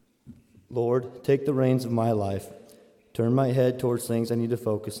Lord, take the reins of my life. Turn my head towards things I need to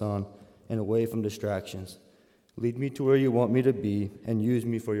focus on and away from distractions. Lead me to where you want me to be and use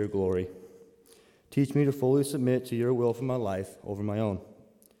me for your glory. Teach me to fully submit to your will for my life over my own.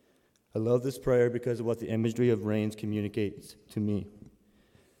 I love this prayer because of what the imagery of reins communicates to me.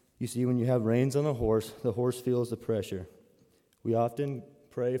 You see, when you have reins on a horse, the horse feels the pressure. We often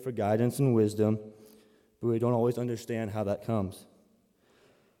pray for guidance and wisdom, but we don't always understand how that comes.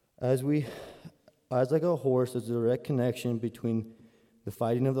 As like a horse, there's a direct connection between the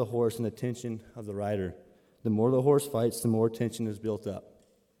fighting of the horse and the tension of the rider. The more the horse fights, the more tension is built up.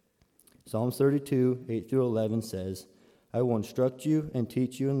 Psalms 32, 8 through 11 says, I will instruct you and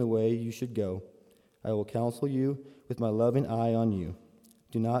teach you in the way you should go. I will counsel you with my loving eye on you.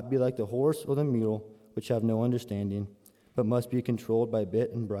 Do not be like the horse or the mule, which have no understanding, but must be controlled by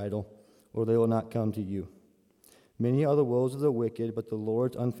bit and bridle, or they will not come to you. Many are the woes of the wicked, but the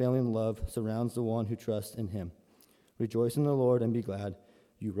Lord's unfailing love surrounds the one who trusts in him. Rejoice in the Lord and be glad.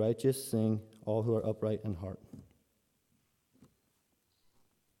 You righteous sing, all who are upright in heart.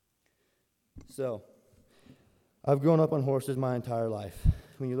 So, I've grown up on horses my entire life.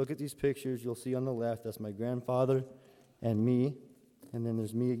 When you look at these pictures, you'll see on the left, that's my grandfather and me, and then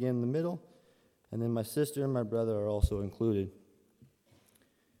there's me again in the middle, and then my sister and my brother are also included.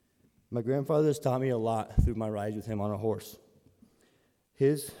 My grandfather has taught me a lot through my rides with him on a horse.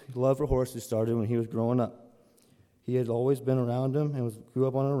 His love for horses started when he was growing up. He had always been around them and grew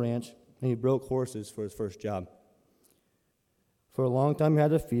up on a ranch, and he broke horses for his first job. For a long time, he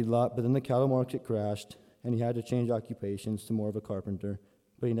had a feedlot, but then the cattle market crashed, and he had to change occupations to more of a carpenter,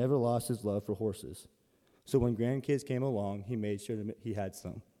 but he never lost his love for horses. So when grandkids came along, he made sure that he had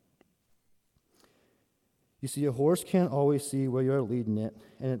some. You see, a horse can't always see where you are leading it,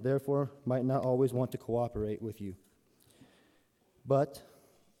 and it therefore might not always want to cooperate with you. But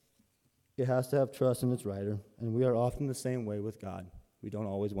it has to have trust in its rider, and we are often the same way with God. We don't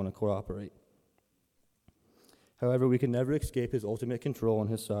always want to cooperate. However, we can never escape his ultimate control and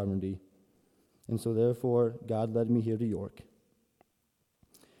his sovereignty. And so therefore, God led me here to York.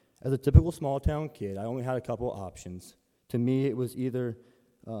 As a typical small-town kid, I only had a couple options. To me, it was either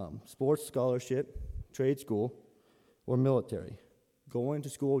sports scholarship, trade school, or military. Going to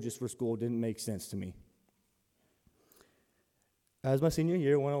school just for school didn't make sense to me. As my senior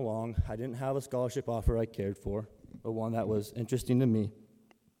year went along, I didn't have a scholarship offer I cared for, or one that was interesting to me.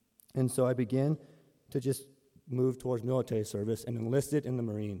 And so I began to just move towards military service and enlisted in the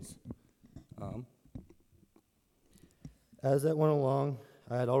Marines. As that went along,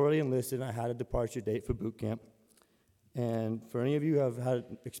 I had already enlisted and I had a departure date for boot camp. And for any of you who have had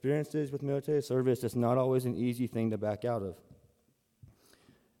experiences with military service, it's not always an easy thing to back out of.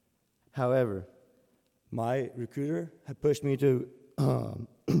 However, my recruiter had pushed me to,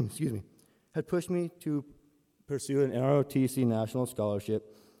 pursue an NROTC national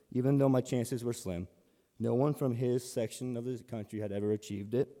scholarship, even though my chances were slim. No one from his section of the country had ever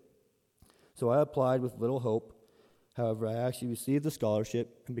achieved it. So I applied with little hope. However, I actually received the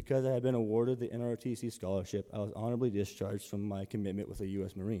scholarship, and because I had been awarded the NROTC scholarship, I was honorably discharged from my commitment with the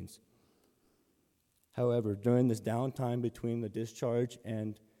U.S. Marines. However, during this downtime between the discharge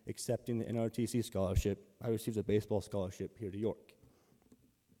and accepting the NROTC scholarship, I received a baseball scholarship here to York.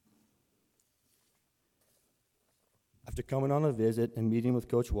 After coming on a visit and meeting with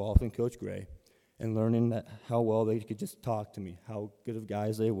Coach Wolf and Coach Gray, and learning that how well they could just talk to me, how good of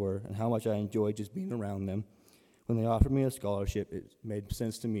guys they were, and how much I enjoyed just being around them, when they offered me a scholarship, it made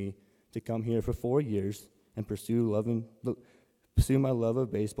sense to me to come here for 4 years and pursue my love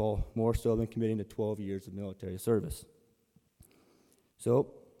of baseball more so than committing to 12 years of military service.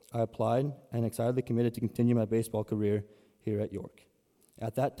 So I applied and excitedly committed to continue my baseball career here at York.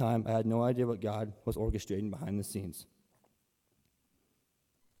 At that time, I had no idea what God was orchestrating behind the scenes.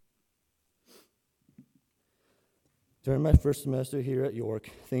 During my first semester here at York,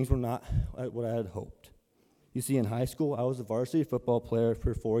 things were not what I had hoped. You see, in high school, I was a varsity football player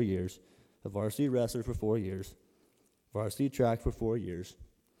for 4 years, a varsity wrestler for 4 years, varsity track for 4 years.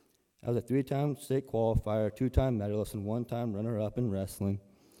 I was a 3-time state qualifier, 2-time medalist, and 1-time runner-up in wrestling.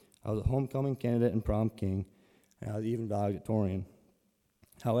 I was a homecoming candidate and prom king, and I was even valedictorian.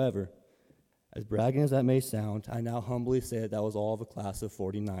 However, as bragging as that may sound, I now humbly say that was all of a class of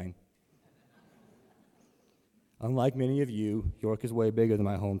 49. Unlike many of you, York is way bigger than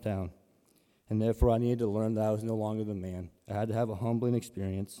my hometown, and therefore I needed to learn that I was no longer the man. I had to have a humbling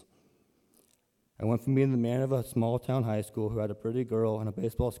experience. I went from being the man of a small-town high school who had a pretty girl and a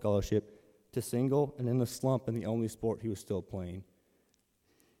baseball scholarship to single and in the slump in the only sport he was still playing.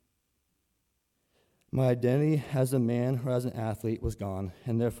 My identity as a man or as an athlete was gone,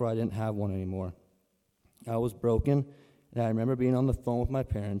 and therefore I didn't have one anymore. I was broken, and I remember being on the phone with my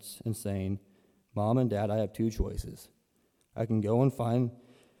parents and saying, Mom and Dad, I have two choices. I can go and find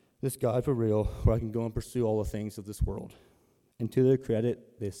this God for real, or I can go and pursue all the things of this world. And to their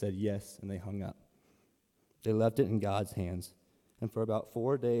credit, they said yes, and they hung up. They left it in God's hands. And for about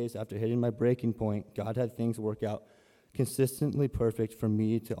 4 days after hitting my breaking point, God had things work out consistently perfect for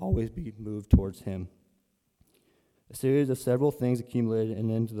me to always be moved towards Him. A series of several things accumulated, and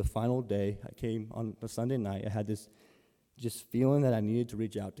then to the final day, I came on a Sunday night, I had this just feeling that I needed to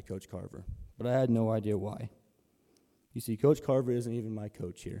reach out to Coach Carver, but I had no idea why. You see, Coach Carver isn't even my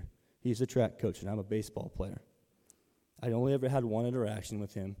coach here. He's a track coach, and I'm a baseball player. I'd only ever had one interaction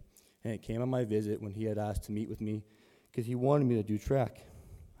with him, and it came on my visit when he had asked to meet with me because he wanted me to do track.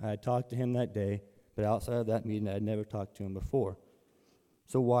 I had talked to him that day, but outside of that meeting, I had never talked to him before.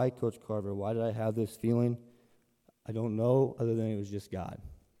 So why Coach Carver? Why did I have this feeling? I don't know, other than it was just God.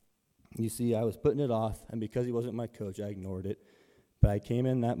 You see, I was putting it off, and because he wasn't my coach, I ignored it. But I came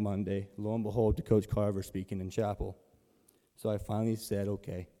in that Monday, lo and behold, to Coach Carver speaking in chapel. So I finally said,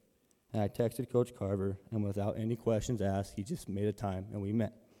 okay. And I texted Coach Carver, and without any questions asked, he just made a time, and we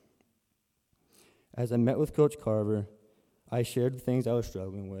met. As I met with Coach Carver, I shared the things I was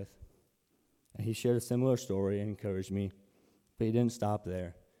struggling with, and he shared a similar story and encouraged me, but he didn't stop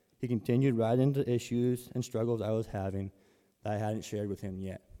there. He continued right into issues and struggles I was having that I hadn't shared with him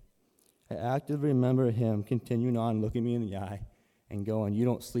yet. I actively remember him continuing on, looking me in the eye and going, "You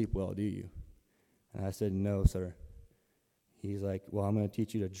don't sleep well, do you?" And I said, "No, sir." He's like, "Well, I'm going to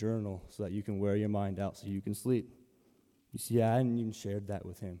teach you to journal so that you can wear your mind out so you can sleep." You see, I hadn't even shared that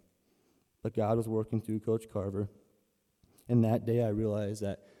with him. But God was working through Coach Carver. And that day I realized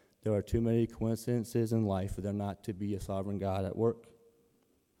that there are too many coincidences in life for there not to be a sovereign God at work.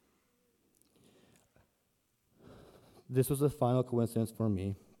 This was the final coincidence for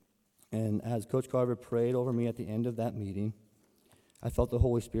me. And as Coach Carver prayed over me at the end of that meeting, I felt the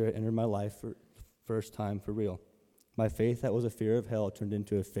Holy Spirit enter my life for the first time for real. My faith that was a fear of hell turned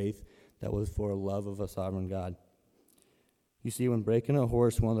into a faith that was for a love of a sovereign God. You see, when breaking a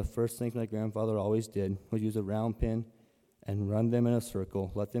horse, one of the first things my grandfather always did was use a round pin and run them in a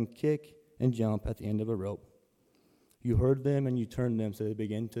circle, let them kick and jump at the end of a rope. You herd them and you turn them so they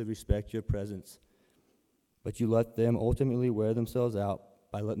begin to respect your presence. But you let them ultimately wear themselves out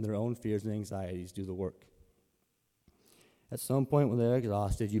by letting their own fears and anxieties do the work. At some point when they're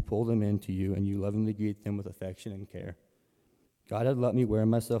exhausted, you pull them into you and you lovingly greet them with affection and care. God had let me wear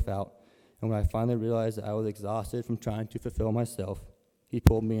myself out, and when I finally realized that I was exhausted from trying to fulfill myself, He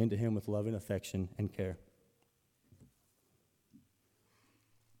pulled me into Him with loving affection and care.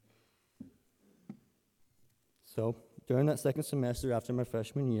 So, during that second semester after my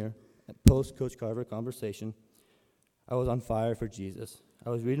freshman year, at post-Coach Carver conversation, I was on fire for Jesus. I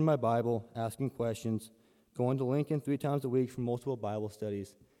was reading my Bible, asking questions, going to Lincoln 3 times a week for multiple Bible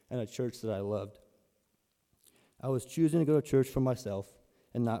studies, and a church that I loved. I was choosing to go to church for myself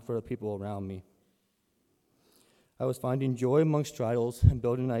and not for the people around me. I was finding joy amongst trials and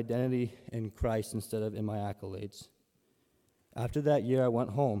building an identity in Christ instead of in my accolades. After that year, I went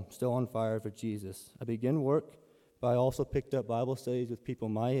home, still on fire for Jesus. I began work, but I also picked up Bible studies with people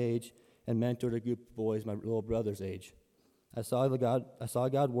my age and mentored a group of boys my little brother's age. I saw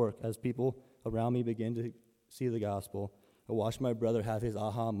God work as people around me began to see the gospel. I watched my brother have his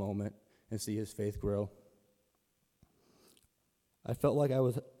aha moment and see his faith grow. I felt like I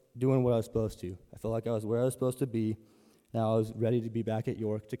was doing what I was supposed to. I felt like I was where I was supposed to be. Now I was ready to be back at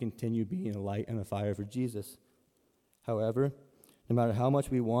York to continue being a light and a fire for Jesus. However, no matter how much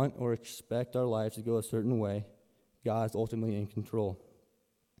we want or expect our lives to go a certain way, God is ultimately in control.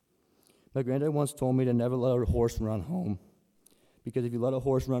 My granddad once told me to never let a horse run home, because if you let a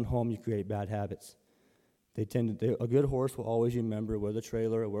horse run home, you create bad habits. A good horse will always remember where the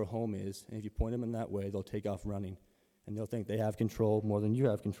trailer or where home is, and if you point them in that way, they'll take off running, and they'll think they have control more than you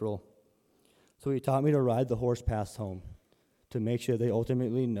have control. So he taught me to ride the horse past home, to make sure they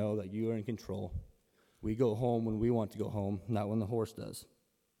ultimately know that you are in control. We go home when we want to go home, not when the horse does.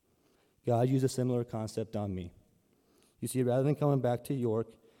 God used a similar concept on me. You see, rather than coming back to York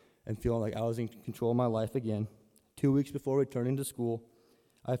and feeling like I was in control of my life again, 2 weeks before returning to school,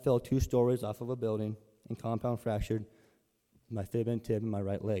 I fell 2 stories off of a building and compound fractured my fib and tib in my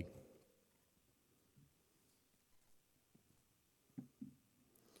right leg.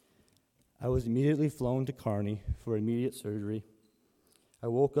 I was immediately flown to Kearney for immediate surgery. I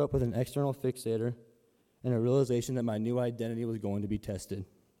woke up with an external fixator and a realization that my new identity was going to be tested.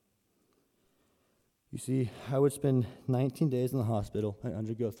 You see, I would spend 19 days in the hospital and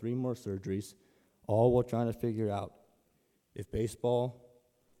undergo 3 more surgeries, all while trying to figure out if baseball,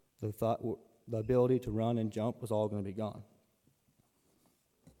 the ability to run and jump was all going to be gone.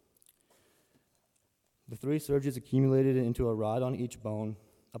 The 3 surgeries accumulated into a rod on each bone,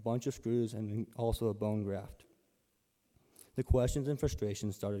 a bunch of screws, and also a bone graft. The questions and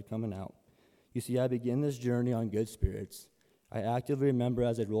frustrations started coming out. You see, I began this journey on good spirits. I actively remember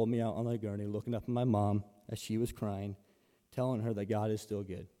as they rolled me out on the gurney, looking up at my mom as she was crying, telling her that God is still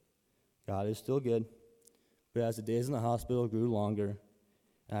good. God is still good. But as the days in the hospital grew longer,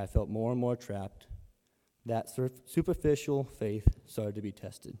 and I felt more and more trapped, that superficial faith started to be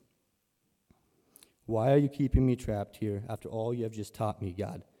tested. Why are you keeping me trapped here after all you have just taught me,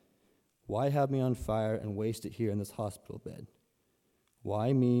 God? Why have me on fire and waste it here in this hospital bed?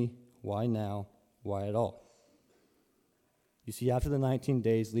 Why me? Why now? Why at all? You see, after the 19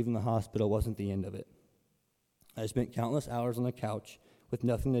 days, leaving the hospital wasn't the end of it. I spent countless hours on the couch with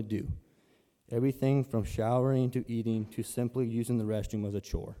nothing to do. Everything from showering to eating to simply using the restroom was a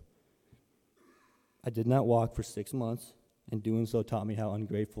chore. I did not walk for 6 months, and doing so taught me how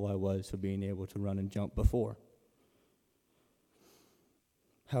ungrateful I was for being able to run and jump before.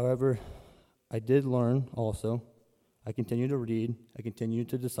 However, I did learn also. I continued to read. I continued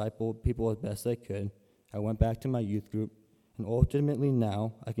to disciple people as best I could. I went back to my youth group, and ultimately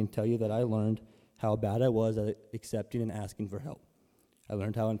now I can tell you that I learned how bad I was at accepting and asking for help. I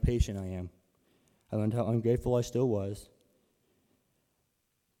learned how impatient I am. I learned how ungrateful I still was.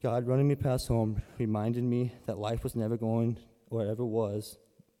 God running me past home reminded me that life was never going, or ever was,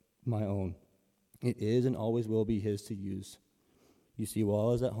 my own. It is and always will be His to use. You see, while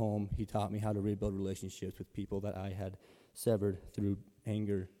I was at home, He taught me how to rebuild relationships with people that I had severed through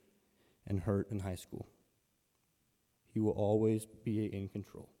anger and hurt in high school. He will always be in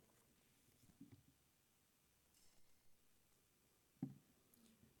control.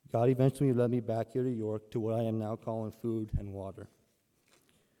 God eventually led me back here to York to what I am now calling food and water.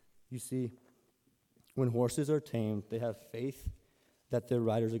 You see, when horses are tamed, they have faith that their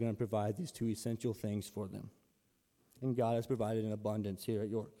riders are going to provide these 2 essential things for them. And God has provided in abundance here at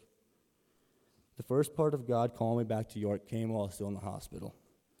York. The first part of God calling me back to York came while I was still in the hospital.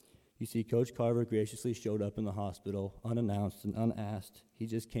 You see, Coach Carver graciously showed up in the hospital, unannounced and unasked. He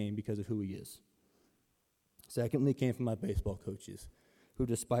just came because of who he is. Secondly, came from my baseball coaches, who,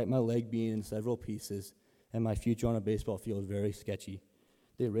 despite my leg being in several pieces and my future on a baseball field very sketchy,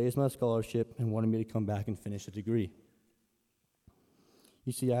 they raised my scholarship and wanted me to come back and finish a degree.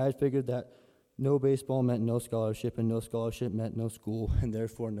 You see, I had figured that no baseball meant no scholarship, and no scholarship meant no school, and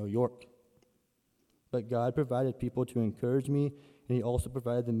therefore no York. But God provided people to encourage me, and He also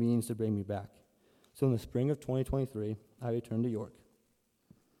provided the means to bring me back. So in the spring of 2023, I returned to York.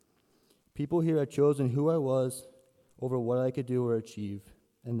 People here had chosen who I was over what I could do or achieve,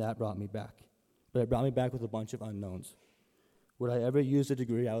 and that brought me back. But it brought me back with a bunch of unknowns. Would I ever use the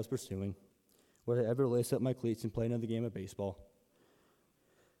degree I was pursuing? Would I ever lace up my cleats and play another game of baseball?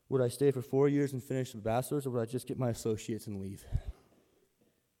 Would I stay for 4 years and finish the bachelor's, or would I just get my associates and leave?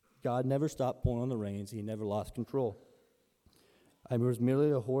 God never stopped pulling on the reins. He never lost control. I was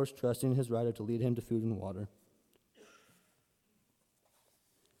merely a horse trusting his rider to lead him to food and water.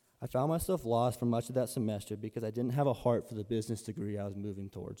 I found myself lost for much of that semester because I didn't have a heart for the business degree I was moving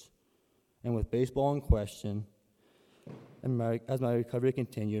towards. And with baseball in question, and as my recovery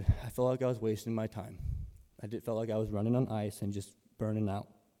continued, I felt like I was wasting my time. Felt like I was running on ice and just burning out.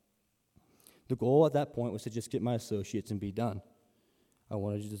 The goal at that point was to just get my associates and be done. I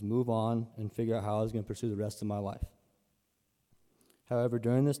wanted to just move on and figure out how I was going to pursue the rest of my life. However,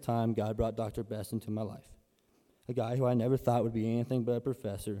 during this time, God brought Dr. Best into my life. A guy who I never thought would be anything but a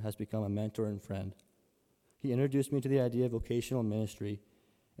professor has become a mentor and friend. He introduced me to the idea of vocational ministry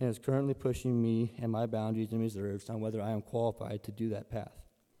and is currently pushing me and my boundaries and reserves on whether I am qualified to do that path.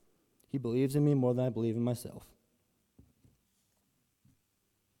 He believes in me more than I believe in myself.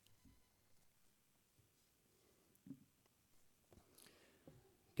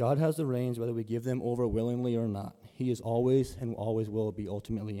 God has the reins whether we give them over willingly or not. He is always and always will be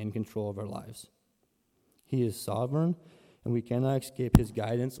ultimately in control of our lives. He is sovereign, and we cannot escape his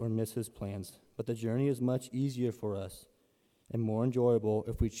guidance or miss his plans. But the journey is much easier for us and more enjoyable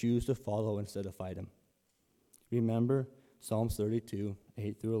if we choose to follow instead of fight him. Remember Psalms 32,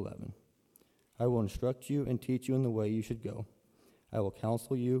 8 through 11. I will instruct you and teach you in the way you should go. I will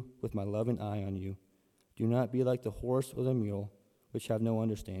counsel you with my loving eye on you. Do not be like the horse or the mule, which have no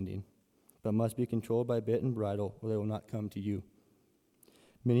understanding, but must be controlled by bit and bridle, or they will not come to you.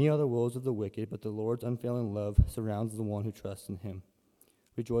 Many are the woes of the wicked, but the Lord's unfailing love surrounds the one who trusts in him.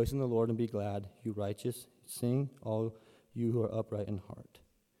 Rejoice in the Lord and be glad, you righteous. Sing, all you who are upright in heart.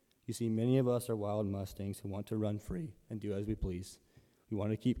 You see, many of us are wild Mustangs who want to run free and do as we please. We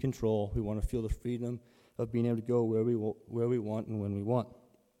want to keep control. We want to feel the freedom of being able to go where we want and when we want.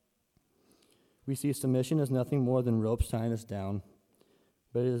 We see submission as nothing more than ropes tying us down,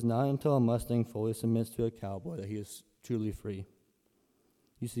 but it is not until a Mustang fully submits to a cowboy that he is truly free.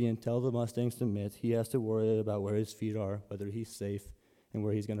 You see, until the Mustang submits, he has to worry about where his feet are, whether he's safe, and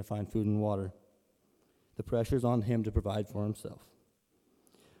where he's going to find food and water. The pressure's on him to provide for himself.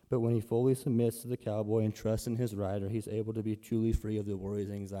 But when he fully submits to the cowboy and trusts in his rider, he's able to be truly free of the worries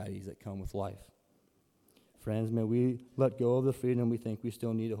and anxieties that come with life. Friends, may we let go of the freedom we think we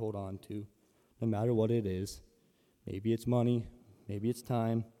still need to hold on to, no matter what it is. Maybe it's money, maybe it's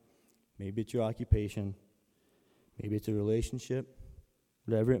time, maybe it's your occupation, maybe it's a relationship.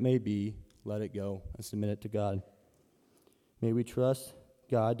 Whatever it may be, let it go and submit it to God. May we trust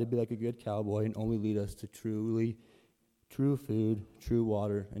God to be like a good cowboy and only lead us to true food, true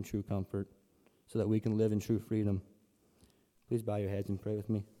water, and true comfort, so that we can live in true freedom. Please bow your heads and pray with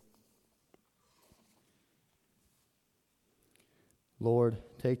me. Lord,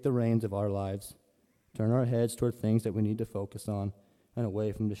 take the reins of our lives. Turn our heads toward things that we need to focus on and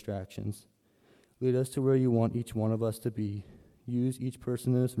away from distractions. Lead us to where you want each one of us to be. Use each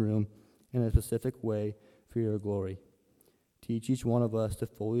person in this room in a specific way for your glory. Teach each one of us to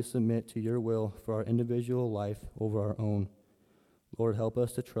fully submit to your will for our individual life over our own. Lord, help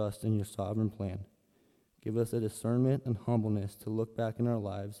us to trust in your sovereign plan. Give us a discernment and humbleness to look back in our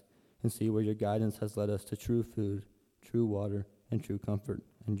lives and see where your guidance has led us to true food, true water, and true comfort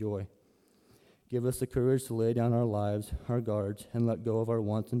and joy. Give us the courage to lay down our lives, our guards, and let go of our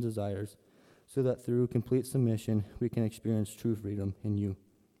wants and desires, so that through complete submission we can experience true freedom in you.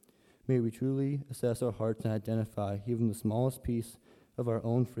 May we truly assess our hearts and identify even the smallest piece of our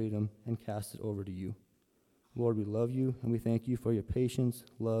own freedom and cast it over to you. Lord, we love you, and we thank you for your patience,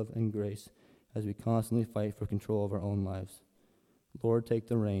 love, and grace as we constantly fight for control of our own lives. Lord, take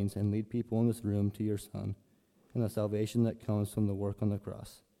the reins and lead people in this room to your Son and the salvation that comes from the work on the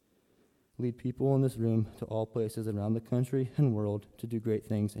cross. Lead people in this room to all places around the country and world to do great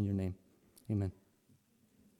things in your name. Amen.